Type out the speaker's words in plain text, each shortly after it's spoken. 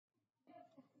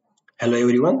Hello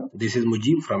everyone, this is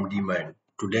Mujib from Dymind.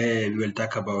 Today we will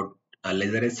talk about a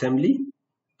laser assembly.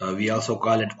 We also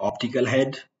call it optical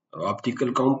head,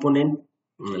 optical component,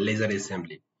 laser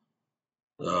assembly.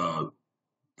 Uh,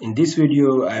 in this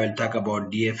video, I will talk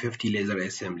about DA50 laser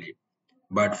assembly.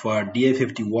 But for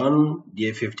DA51,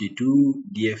 DA52,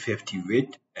 DA50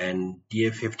 WIT, and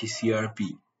DA50 CRP,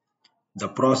 the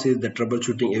process, the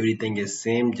troubleshooting, everything is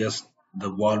same, just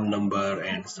the valve number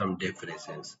and some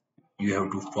differences. You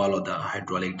have to follow the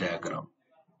hydraulic diagram.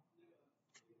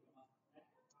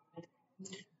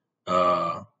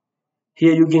 Uh,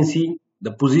 Here you can see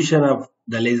the position of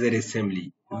the laser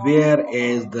assembly. Where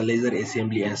is the laser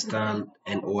assembly installed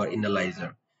and over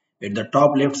analyzer? At the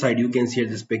top left side, you can see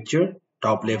this picture.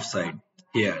 Top left side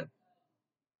here,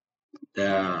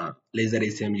 the laser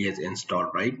assembly is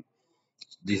installed. Right,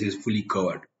 this is fully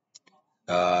covered.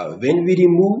 When we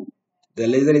remove the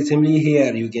laser assembly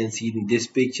here, you can see in this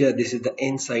picture. This is the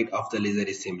inside of the laser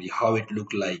assembly. How it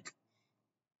look like.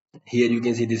 Here you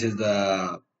can see this is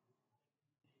the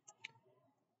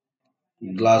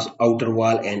glass outer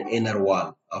wall and inner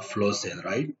wall of flow cell,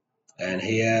 right? And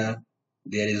here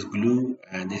there is glue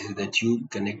and this is the tube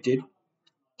connected.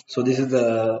 So this is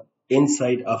the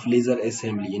inside of laser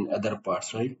assembly in other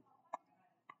parts, right?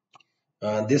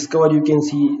 This cover you can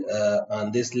see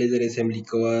on this laser assembly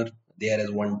cover there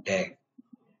is one tag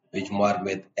which marked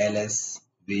with LS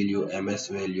value, MS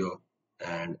value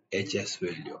and HS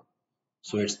value.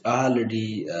 So it's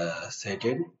already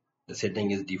setted. The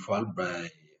setting is default by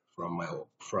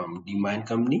from Dymind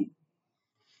company.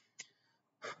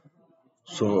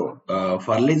 So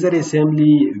for laser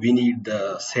assembly, we need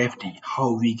the safety,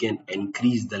 how we can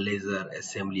increase the laser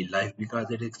assembly life because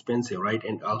it's expensive, right?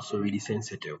 And also very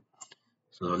sensitive.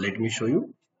 So let me show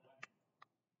you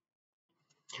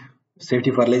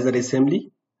safety for laser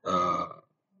assembly. Uh,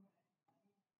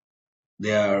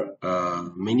 there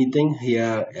are many things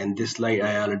here and this slide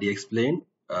I already explained.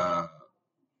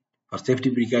 For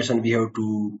safety precaution, we have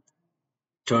to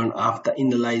turn off the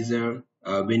analyzer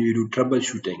when we do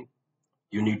troubleshooting.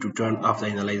 You need to turn off the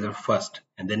analyzer first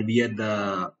and then wear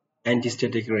the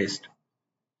anti-static rest.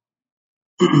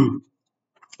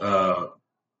 uh,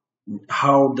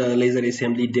 how the laser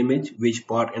assembly damage, which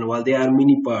part involved. There are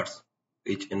many parts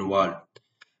which involved,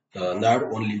 not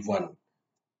only one.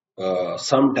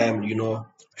 Sometimes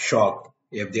shock.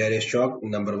 If there is shock,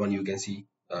 number one you can see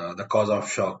the cause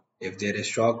of shock. If there is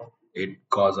shock, it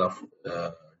cause of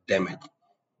damage.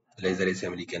 Laser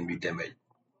assembly can be damaged.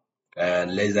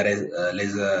 And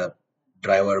laser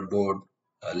driver board,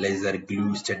 laser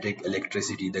glue, static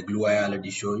electricity. The glue I already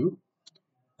show you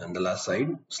and the last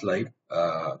slide,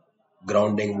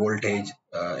 grounding voltage,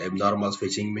 abnormal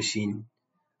switching machine,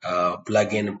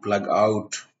 plug in plug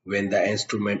out when the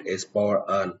instrument is power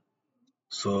on.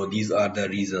 So these are the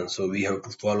reasons, so we have to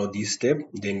follow these steps,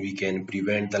 then we can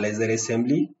prevent the laser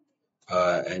assembly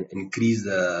and increase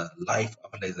the life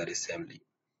of laser assembly.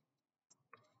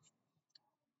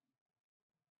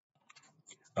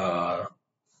 uh,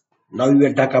 Now we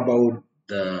will talk about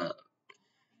the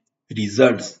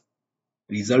results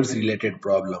related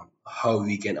problem, how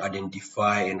we can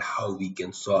identify and how we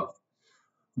can solve.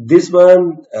 This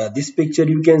one, this picture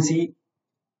you can see,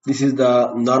 this is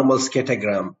the normal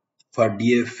scattergram for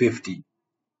DF50.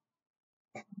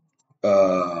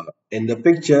 In the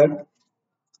picture,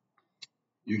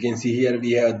 you can see here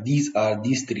we have these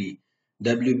three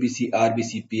WBC,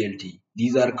 RBC, PLT.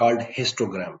 These are called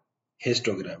histogram,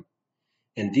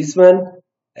 and this one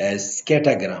is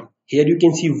scattergram. Here you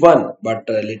can see one, but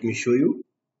let me show you.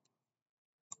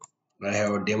 I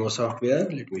have a demo software.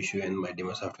 Let me show you in my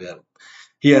demo software.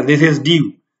 Here, this is div.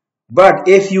 But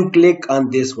if you click on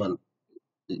this one,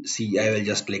 see, I will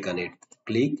just click on it.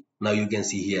 Click. Now you can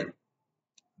see here.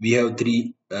 We have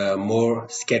three more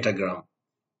scattergram.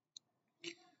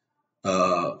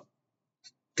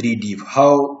 3div.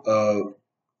 How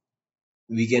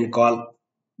we can call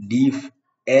div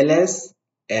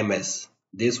LSMS.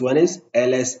 This one is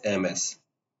LSMS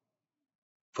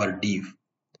for div.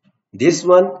 This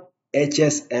one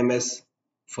HSMS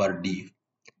for div.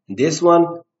 This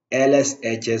one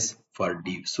LSHS for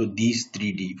div. So these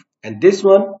three div. And this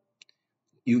one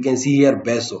you can see here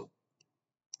BESO.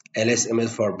 LSMS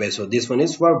for BESO. This one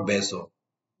is for BESO.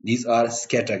 These are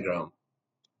scattergram,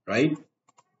 right?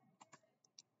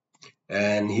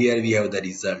 And here we have the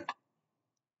result.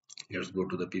 Let's go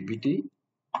to the PPT.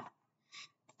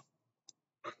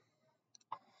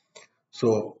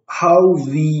 So how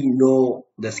we know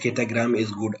the scattergram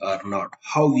is good or not?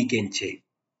 How we can check?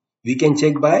 We can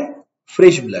check by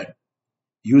fresh blood.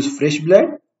 Use fresh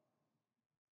blood,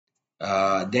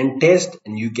 then test,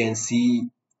 and you can see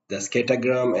the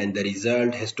scattergram and the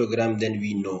result histogram, then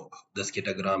we know the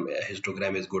scattergram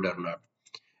histogram is good or not.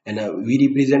 And we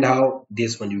represent how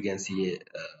this one you can see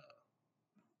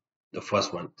the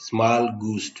first one, small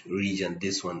ghost region.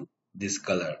 This one, this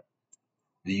color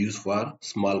we use for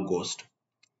small ghost.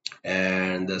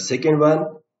 And the second one,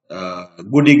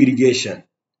 good aggregation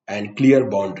and clear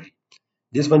boundary.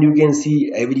 This one you can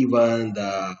see everyone,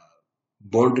 the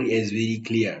boundary is very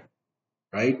clear,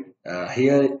 right?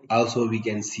 Here also we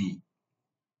can see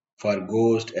for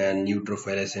ghost and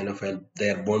neutrophil, eosinophil,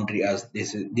 their boundary as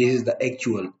this is the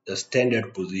actual the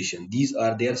standard position. These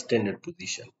are their standard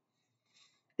position.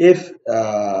 If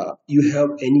you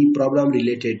have any problem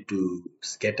related to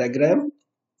scattergram,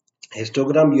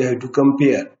 histogram, you have to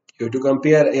compare. You have to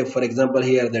compare if, for example,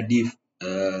 here the diff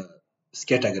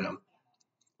scattergram.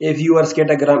 If your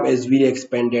scattergram is very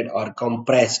expanded or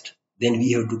compressed, then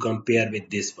we have to compare with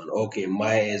this one. Okay,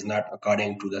 my is not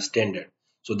according to the standard.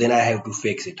 So then I have to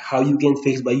fix it. How you can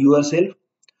fix by yourself?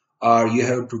 Or you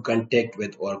have to contact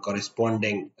with or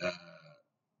corresponding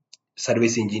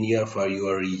service engineer for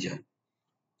your region.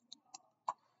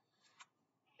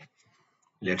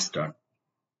 Let's start.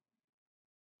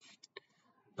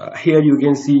 Here you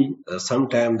can see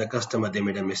sometime the customer they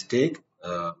made a mistake.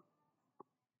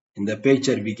 In the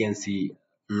picture we can see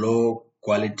low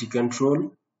quality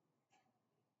control,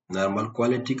 normal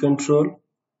quality control,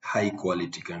 high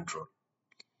quality control.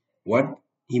 What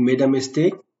he made a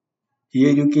mistake?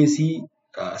 Here you can see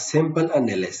sample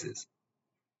analysis.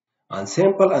 On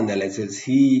sample analysis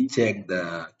he checked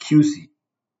the QC.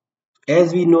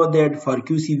 As we know that for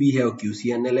QC we have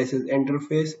QC analysis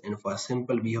interface and for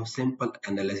sample we have sample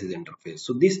analysis interface.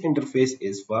 So this interface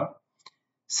is for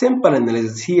sample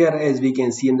analysis. Here as we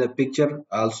can see in the picture,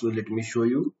 also let me show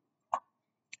you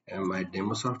my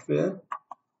demo software.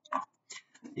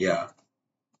 Yeah,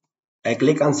 I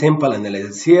click on sample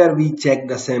analysis. Here we check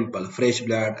the sample, fresh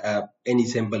blood, any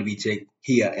sample we check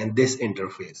here and this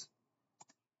interface.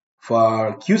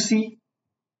 For QC,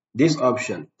 this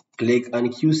option, click on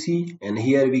QC and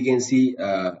here we can see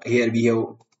here we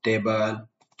have table,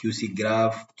 QC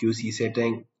graph, QC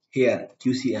setting, here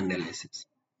QC analysis.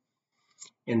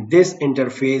 In this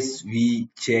interface we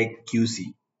check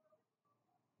QC.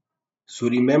 So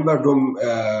remember,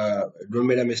 don't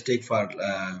make a mistake for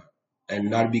and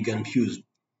not be confused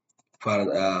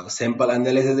for sample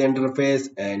analysis interface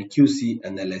and QC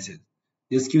analysis.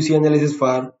 This QC analysis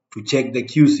for to check the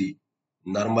QC,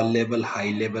 normal level,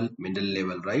 high level, middle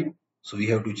level, right? So we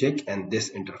have to check and this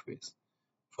interface.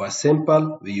 For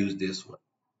sample, we use this one.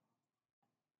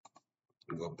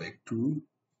 Go back to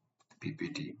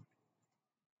PPT.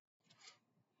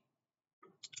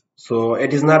 So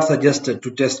it is not suggested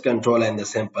to test control and the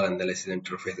sample analysis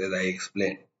interface as I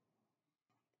explained.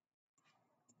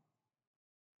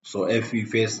 So if we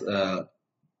face a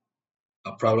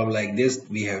problem like this,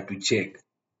 we have to check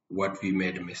what we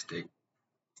made a mistake.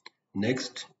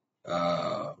 Next,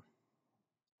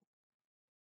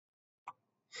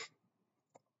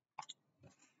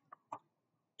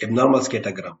 abnormal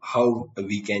scattergram, how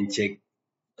we can check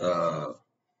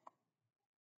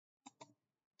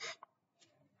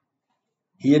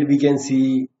here we can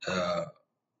see the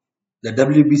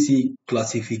WBC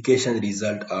classification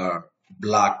result are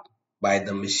blocked by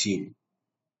the machine.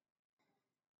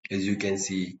 As you can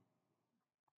see,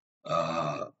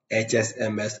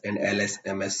 HSMS and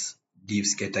LSMS deep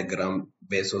scattergram,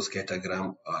 BESO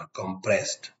scattergram are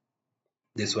compressed.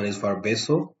 This one is for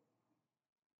BESO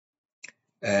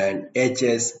and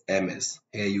HSMS.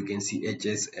 Here you can see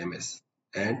HSMS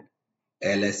and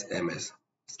LSMS.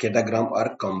 Scattergram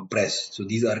are compressed. So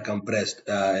these are compressed.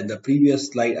 In the previous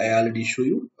slide, I already show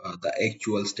you the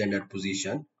actual standard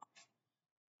position.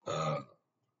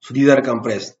 So these are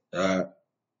compressed.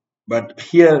 But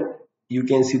here you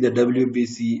can see the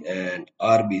WBC and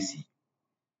RBC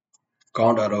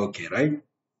count are okay, right?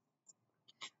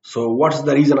 So what's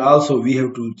the reason? Also, we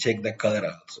have to check the color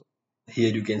also.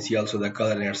 Here you can see also the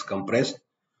color is compressed.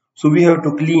 So we have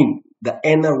to clean the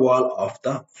inner wall of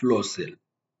the flow cell.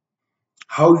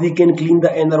 How we can clean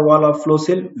the inner wall of flow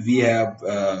cell? We have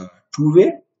two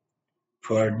way.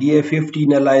 For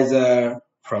DA50 analyzer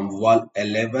from wall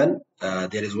 11,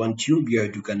 there is one tube you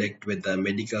have to connect with the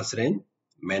medical syringe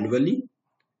manually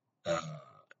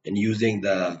and using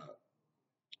the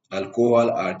alcohol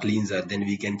or cleanser, then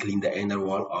we can clean the inner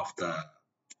wall of the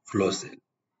flow cell.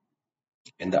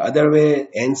 And the other way,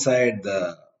 inside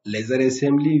the laser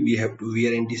assembly, we have to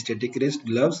wear anti-static wrist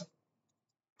gloves,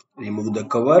 remove the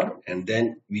cover, and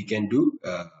then we can do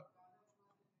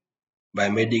by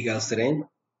medical syringe.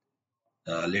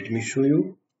 Let me show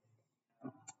you.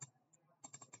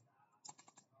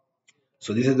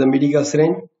 So this is the medical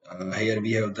syringe. Here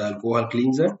we have the alcohol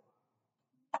cleanser.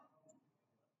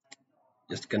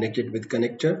 Just connect it with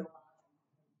connector.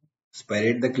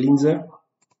 Aspirate the cleanser.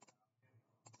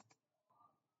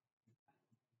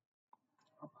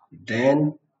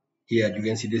 Then here you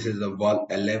can see this is the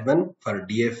valve 11 for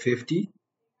DF50.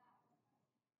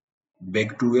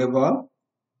 Back to a valve.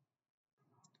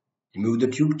 Remove the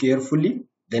tube carefully.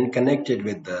 Then connect it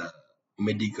with the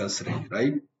medical syringe,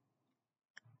 right?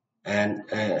 And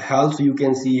also you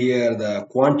can see here the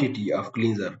quantity of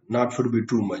cleanser. Not should be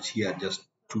too much here. Just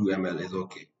 2 ml is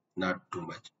okay. Not too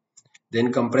much.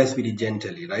 Then compress very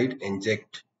gently, right?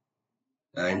 Inject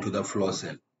into the flow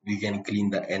cell. We can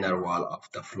clean the inner wall of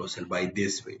the flow cell by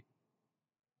this way.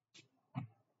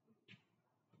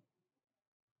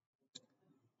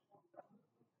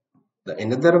 The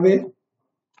another way,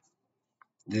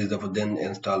 this is the then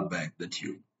install back the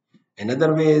tube.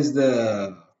 Another way is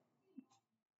the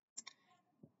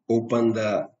open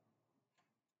the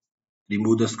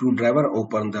remove the screwdriver,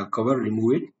 open the cover,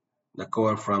 remove it, the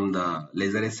cover from the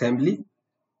laser assembly,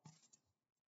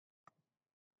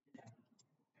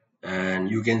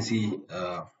 and you can see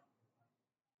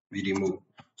we remove.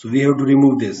 So we have to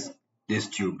remove this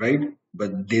tube, right?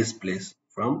 But this place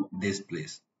from this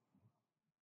place,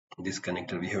 this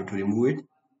connector, we have to remove it.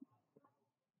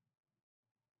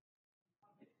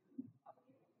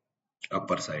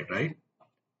 Upper side, right?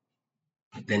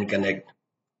 Then connect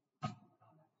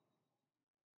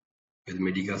with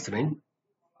medical syringe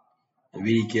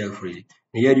very carefully.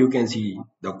 Here you can see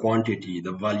the quantity,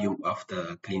 the volume of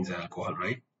the cleanser alcohol,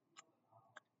 right?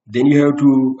 Then you have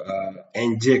to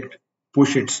inject,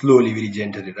 push it slowly, very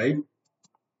gently, right?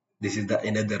 This is the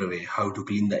another way how to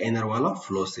clean the inner wall of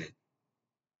flow cell.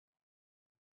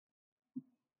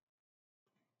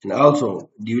 And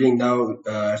also during now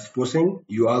exposing,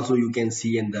 you can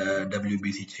see in the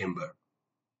WBC chamber.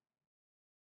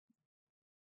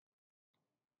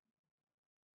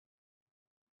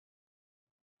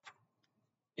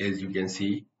 As you can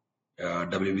see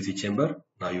WBC chamber,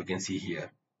 now you can see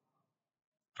here.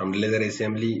 From the laser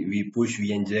assembly, we push,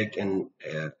 we inject, and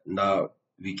now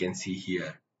we can see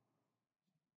here.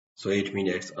 So it means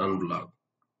it's unblocked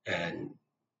and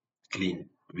clean.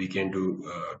 We can do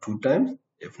 2 times.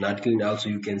 If not clean, also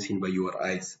you can see by your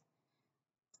eyes.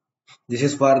 This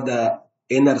is for the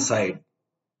inner side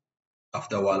of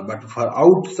the wall, but for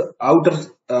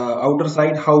outer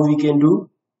side, how we can do?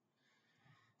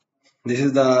 This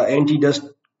is the anti-dust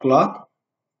cloth,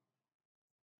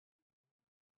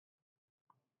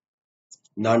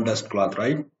 non-dust cloth,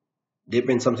 right?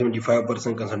 Depends some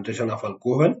 75% concentration of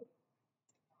alcohol.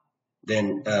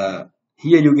 Then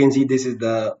here you can see this is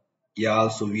the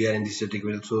also we are in this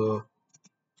article. So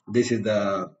this is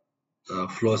the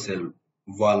flow cell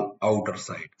wall outer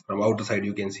side. From outer side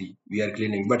you can see we are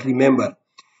cleaning. But remember,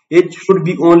 it should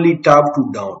be only top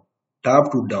to down,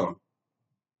 top to down,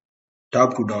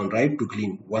 top to down, right? To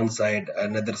clean one side,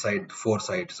 another side, 4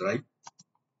 sides, right?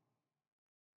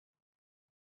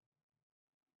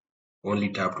 Only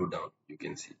top to down you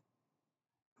can see.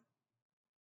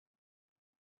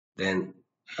 Then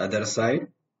other side,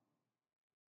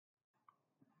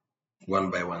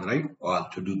 one by one, right? All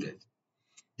to do that.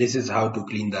 This is how to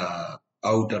clean the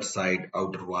outer side,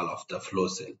 outer wall of the flow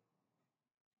cell.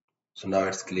 So now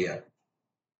it's clear.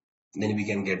 Then we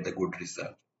can get the good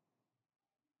result.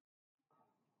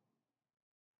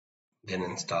 Then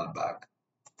install back.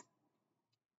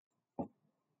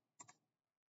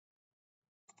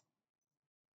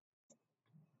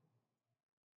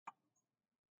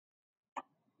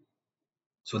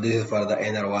 So this is for the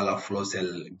inner wall of flow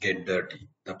cell get dirty.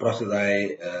 The process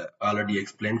I already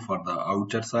explained for the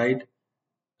outer side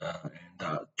and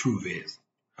the 2 ways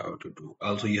how to do.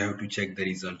 Also you have to check the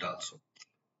result also.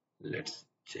 Let's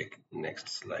check next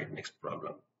slide, next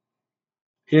problem.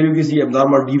 Here you can see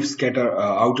abnormal deep scatter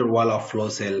outer wall of flow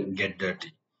cell get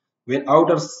dirty. When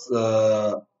outer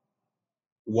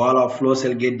wall of flow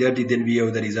cell get dirty, then we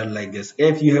have the result like this.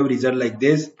 If you have result like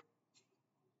this,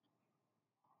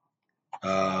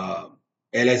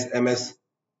 LSMS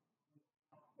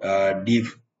deep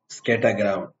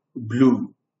scattergram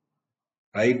blue,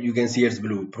 right? You can see it's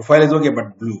blue. Profile is okay,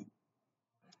 but blue.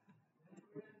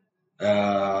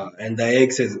 And the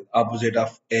X is opposite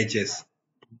of HS.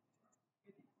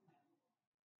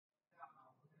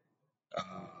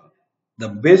 The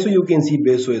beso you can see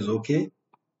beso is okay.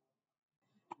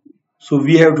 So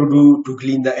we have to do to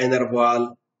clean the inner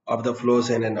wall of the flow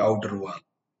cell and outer wall.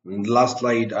 In the last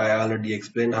slide I already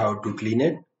explained how to clean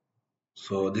it.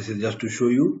 So this is just to show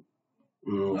you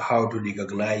how to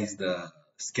recognize the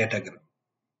scattergram.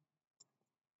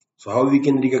 So how we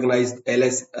can recognize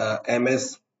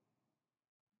LSMS?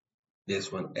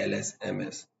 This one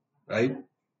LSMS, right?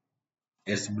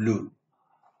 It's blue.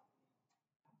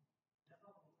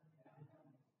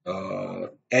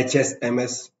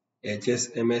 HSMS,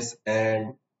 HSMS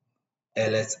and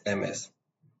LSMS.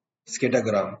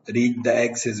 Scattergram reach the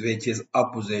axis which is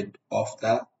opposite of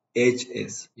the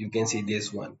HS. You can see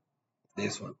this one,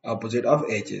 opposite of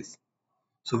HS.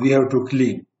 So we have to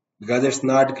clean because it's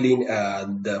not clean.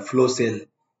 The flow cell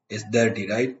is dirty,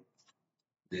 right?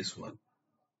 This one,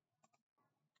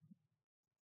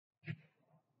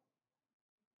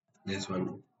 this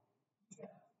one.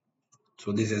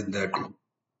 So this is dirty.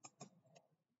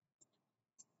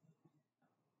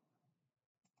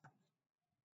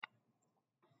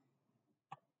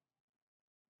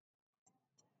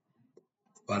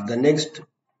 For the next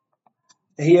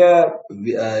here,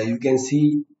 you can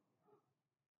see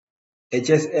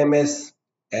HSMS,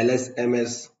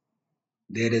 LSMS.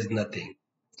 There is nothing.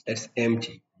 It's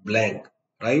empty, blank,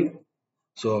 right?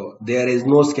 So there is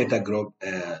no scattergram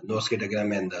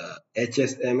in the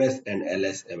HSMS and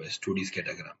LSMS 2D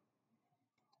scattergram.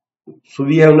 So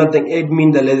we have nothing. It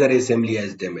means the laser assembly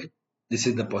has damage. This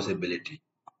is the possibility.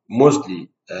 Mostly,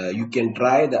 you can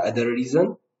try the other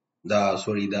reason,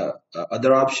 the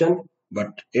other option,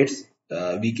 but it's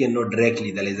we cannot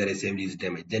directly the laser assembly is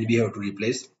damaged. Then we have to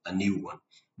replace a new one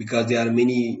because there are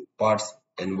many parts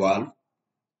involved.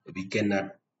 We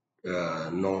cannot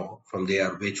know from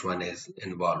there which one is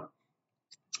involved.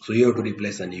 So you have to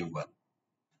replace a new one.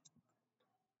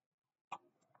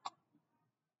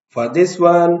 For this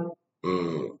one,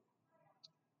 you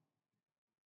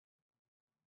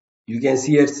can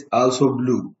see it's also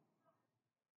blue.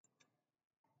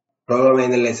 Problem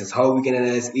analysis. How we can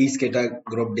analyze each scatter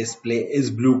group display is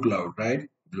blue cloud, right?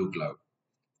 Blue cloud.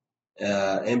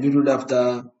 Amplitude of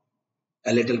the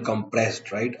a little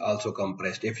compressed, right? Also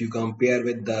compressed. If you compare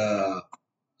with the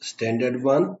standard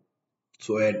one,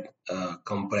 so it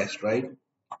compressed, right?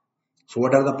 So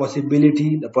what are the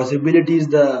possibility? The possibility is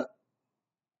the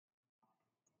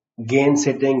gain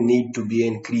setting need to be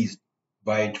increased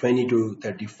by 20 to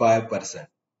 35%.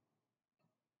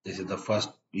 This is the first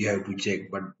you have to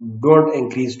check, but don't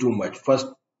increase too much. First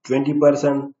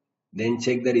 20%, then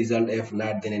check the result. If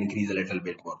not, then increase a little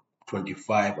bit more,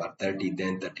 25 or 30,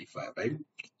 then 35, right?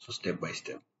 So step by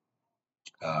step.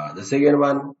 The second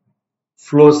one,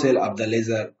 flow cell of the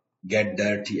laser get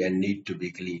dirty and need to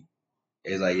be clean.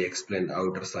 As I explained,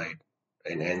 outer side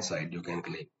and inside you can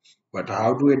clean. But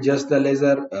how to adjust the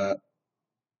laser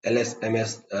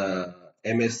LSMS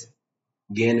MS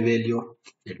gain value?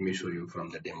 Let me show you from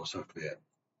the demo software.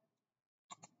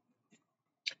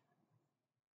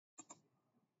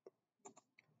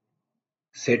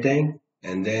 Setting,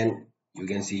 and then you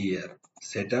can see here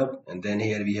setup, and then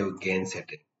here we have gain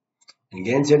setting. In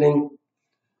gain setting,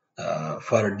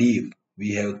 for div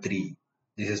we have three.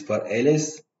 This is for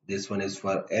LS, this one is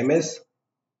for MS,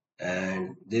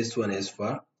 and this one is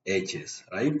for HS,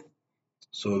 right?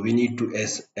 So we need to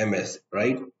SMS,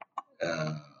 right?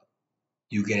 uh,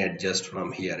 you can adjust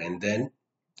from here, and then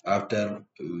after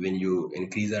when you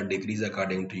increase or decrease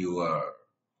according to your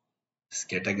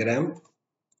scattergram,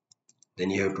 then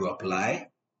you have to apply,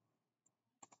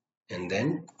 and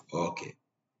then okay.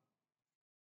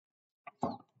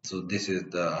 So this is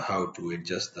the how to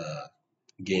adjust the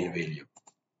gain value.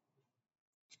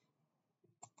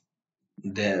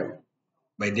 Then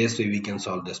by this way we can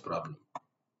solve this problem.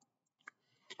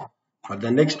 For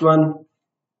the next one,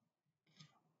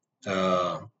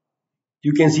 uh,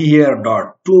 you can see here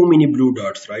dot, too many blue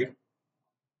dots, right?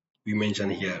 We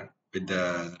mentioned here with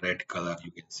the red color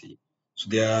you can see. So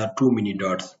there are too many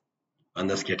dots on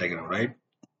the scattergram, right?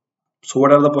 So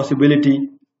what are the possibility?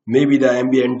 Maybe the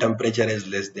ambient temperature is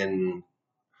less than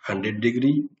 100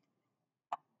 degree.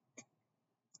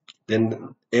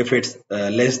 Then if it's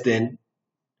less than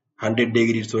 100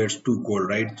 degrees, so it's too cold,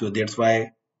 right? So that's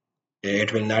why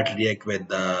it will not react with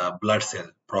the blood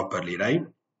cell properly, right?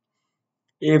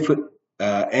 If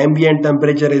ambient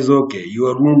temperature is okay,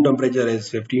 your room temperature is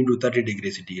 15 to 30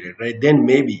 degrees centigrade, right? Then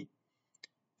maybe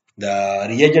the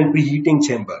reagent preheating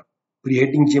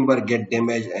chamber get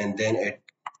damaged, and then it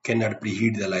cannot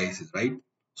preheat the lysis, right?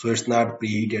 So it's not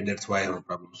preheated, that's why I have a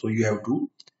problem. So you have to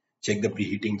check the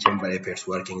preheating chamber if it's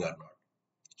working or not.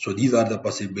 So these are the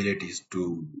possibilities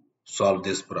to solve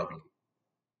this problem.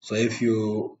 So if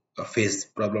you face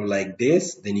problem like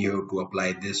this, then you have to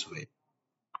apply this way.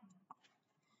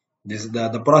 This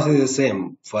the process is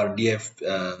same for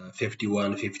DF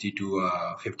 51, 52,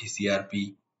 50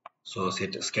 CRP. So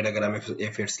set scattergram,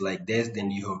 if it's like this,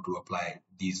 then you have to apply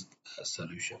these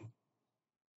solution.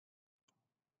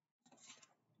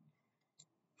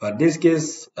 For this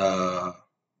case,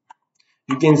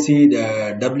 you can see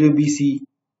the WBC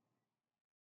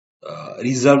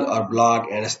result or block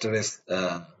and stress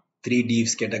 3D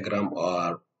scattergram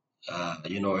or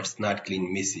it's not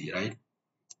clean messy, right?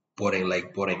 Pouring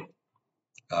like pouring.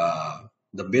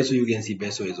 The beso you can see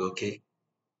beso is okay.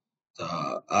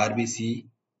 RBC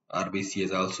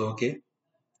is also okay.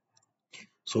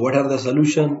 So what are the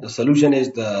solution? The solution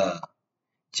is the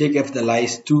check if the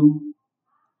lies too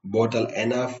bottle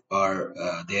enough or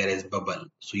there is bubble.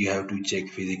 So you have to check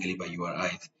physically by your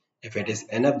eyes. If it is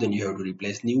enough, then you have to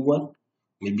replace new one.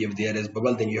 Maybe if there is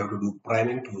bubble, then you have to do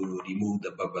priming to remove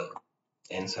the bubble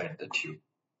inside the tube.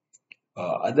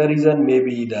 Other reason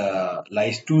maybe the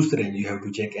lies too syringe. You have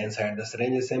to check inside the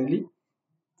syringe assembly.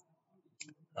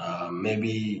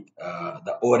 Maybe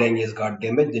the O-ring has got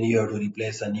damaged, then you have to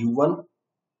replace a new one.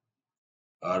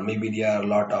 Or maybe there are a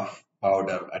lot of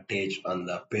powder attached on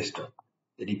the piston.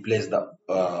 Replace the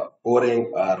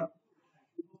O-ring or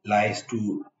lies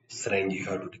to syringe, you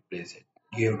have to replace it.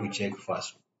 You have to check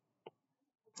first.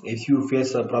 If you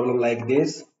face a problem like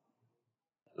this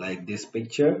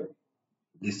picture,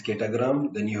 this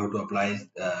scattergram, then you have to apply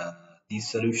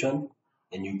this solution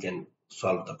and you can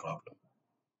solve the problem.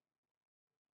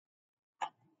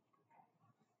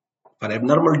 For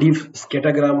abnormal deep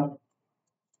scattergram,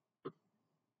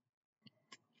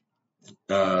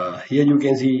 here you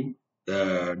can see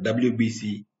the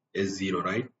WBC is 0,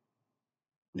 right?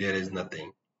 There is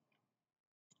nothing.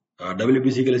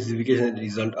 WBC classification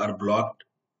result are blocked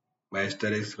by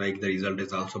asterisk, like the result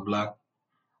is also blocked.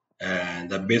 And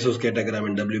the Bezos scattergram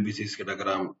and WBC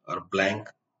scattergram are blank.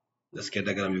 The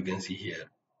scattergram you can see here.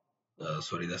 The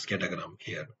scattergram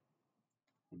here.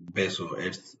 Beso,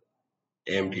 it's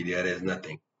empty. There is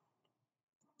nothing.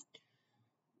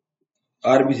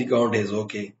 RBC count is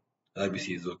okay.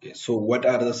 RBC is okay. So what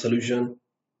are the solution?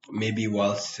 Maybe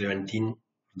wall 17,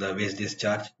 the waste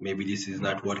discharge. Maybe this is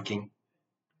not working.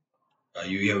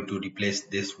 You have to replace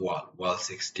this wall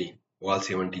 16, wall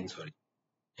 17, sorry.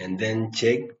 And then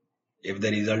check if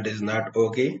the result is not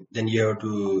okay, then you have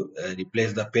to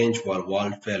replace the pinch valve,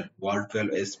 wall 12. Wall 12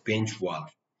 is pinch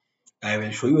valve. I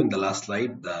will show you in the last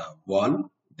slide the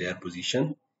wall, their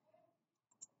position.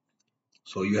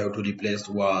 So you have to replace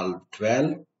wall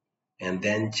 12 and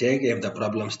then check if the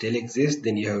problem still exists,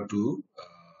 then you have to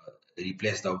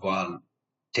replace the wall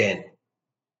 10.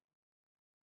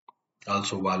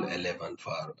 Also wall 11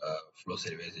 for flow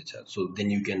service discharge. So then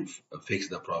you can fix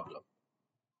the problem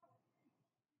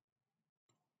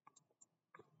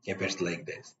if it's like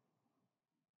this.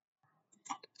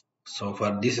 So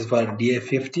for this is for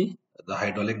DA50, the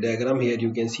hydraulic diagram. Here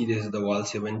you can see this is the wall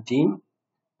 17.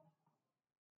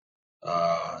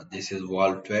 This is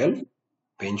wall 12,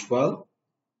 pinch valve.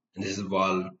 And this is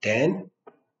wall 10.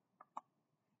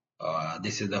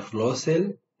 This is the flow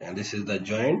cell, and this is the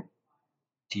joint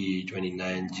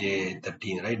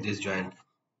T29J13, right? This joint.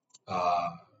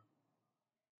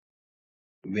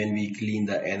 When we clean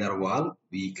the inner wall,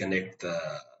 we connect the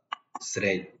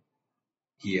syringe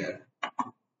here.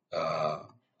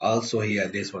 Also here,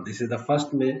 this one. This is the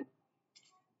first main.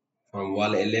 From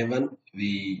wall 11,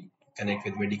 we connect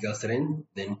with medical syringe,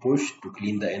 then push to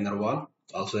clean the inner wall.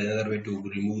 Also another way to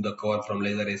remove the cover from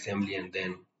laser assembly and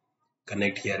then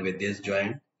connect here with this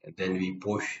joint, and then we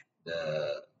push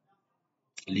the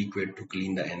liquid to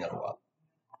clean the inner wall.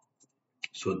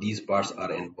 So these parts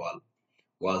are in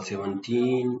wall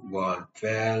 17, wall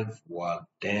 12, wall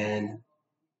 10.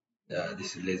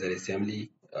 This is laser assembly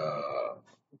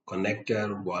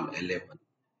connector, wall 11.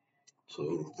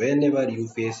 So whenever you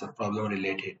face a problem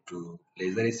related to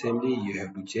laser assembly, you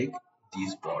have to check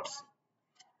these parts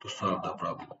to solve the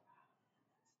problem.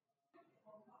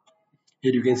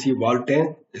 Here you can see valve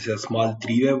 10 is a small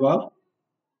three-way valve.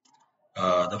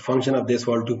 The function of this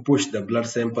valve to push the blood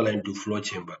sample into flow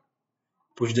chamber.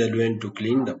 Push the diluent to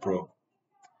clean the probe.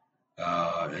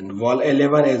 And valve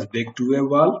 11 is big two-way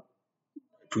valve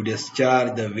to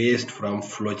discharge the waste from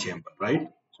flow chamber,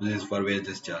 right? So this is for waste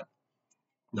discharge.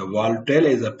 The valve 12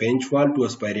 is a pinch valve to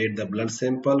aspirate the blood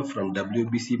sample from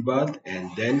WBC bath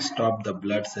and then stop the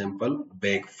blood sample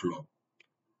back flow.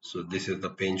 So this is the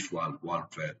pinch valve, valve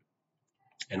 12.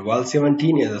 And valve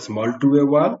 17 is a small two-way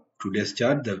valve to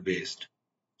discharge the waste.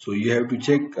 So you have to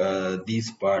check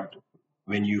these part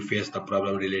when you face the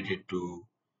problem related to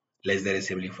laser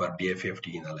assembly for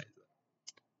DA50 analyzer.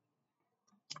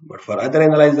 But for other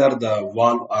analyzer, the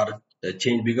valve are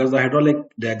changed because the hydraulic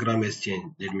diagram is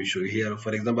changed. Let me show you here.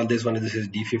 For example, this is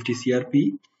D50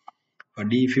 CRP. For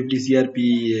D50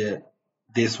 CRP,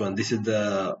 this is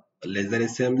the laser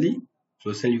assembly.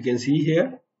 So you can see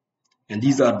here, and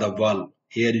these are the valve.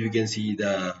 Here you can see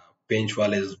the pinch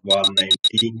wall is wall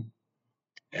 19,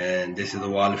 and this is the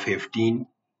wall 15,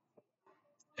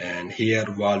 and here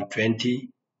wall 20.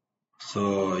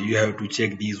 So you have to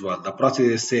check these walls. The process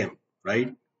is same,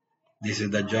 right? This is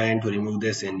the joint to remove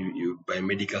this, and by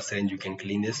medical syringe you can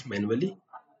clean this manually.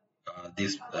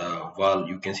 This wall,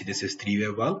 you can see this is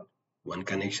three-way wall, one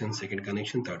connection, second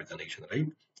connection, third connection, right?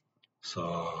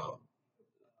 So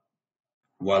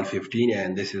wall 15,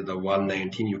 and this is the wall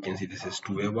 19. You can see this is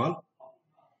two-way wall.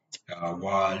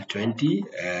 Wall 20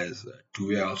 as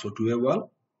two-way, also two-way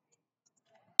wall.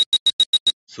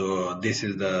 So this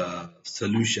is the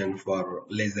solution for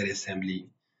laser assembly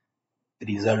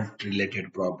result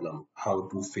related problem, how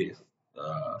to face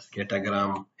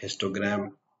scattergram,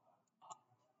 histogram.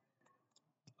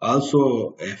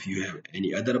 Also, if you have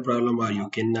any other problem or you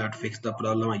cannot fix the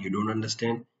problem or you don't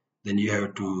understand, then you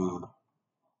have to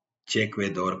check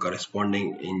with our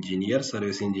corresponding engineer,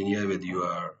 service engineer with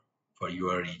your for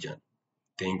your region.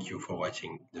 Thank you for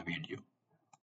watching the video.